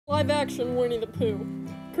Live-action Winnie the Pooh.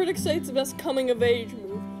 Critics say it's the best coming-of-age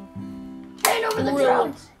movie. Hand over the Really?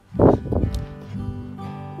 drums!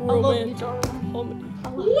 Romantic comedy.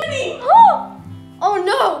 Winnie! Oh! Oh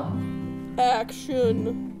no!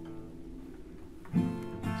 Action.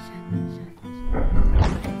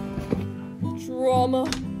 Drama.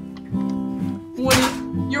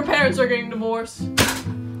 Winnie, your parents are getting divorced.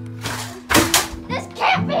 This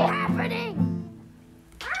can't be happening!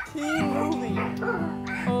 Teen movie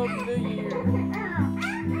of the year.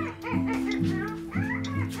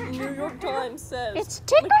 The New York Times says It's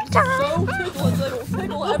tickle time! so ticklish they will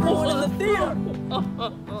tickle everyone in the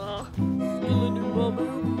theater.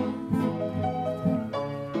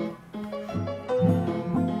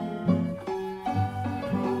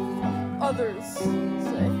 Others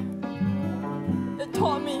say it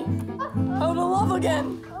taught me how to love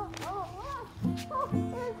again.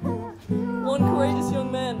 One courageous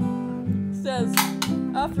young man says,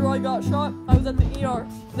 after I got shot, I was at the ER.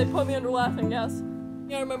 They put me under laughing gas.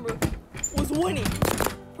 I remember was Winnie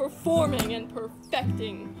performing and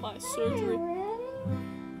perfecting my surgery.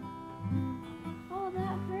 Oh,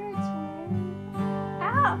 that hurts, Winnie.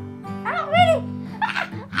 Ow! Ow,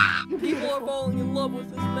 Winnie! People are falling in love with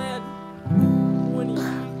this man, Winnie.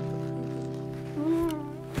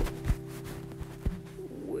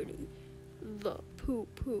 Winnie the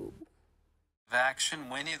Pooh. Action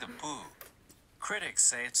Winnie the Pooh. Critics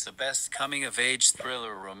say it's the best coming-of-age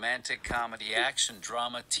thriller, romantic comedy, action,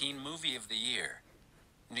 drama, teen movie of the year.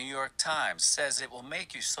 New York Times says it will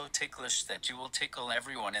make you so ticklish that you will tickle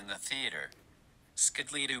everyone in the theater.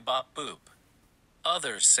 Skidly-doo-bop-boop.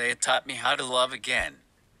 Others say it taught me how to love again.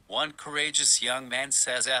 One courageous young man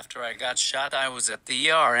says after I got shot I was at the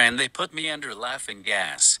ER and they put me under laughing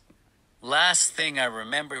gas. Last thing I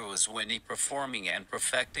remember was Winnie performing and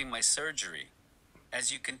perfecting my surgery.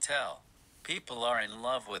 As you can tell, people are in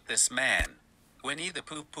love with this man, Winnie the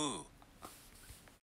Pooh.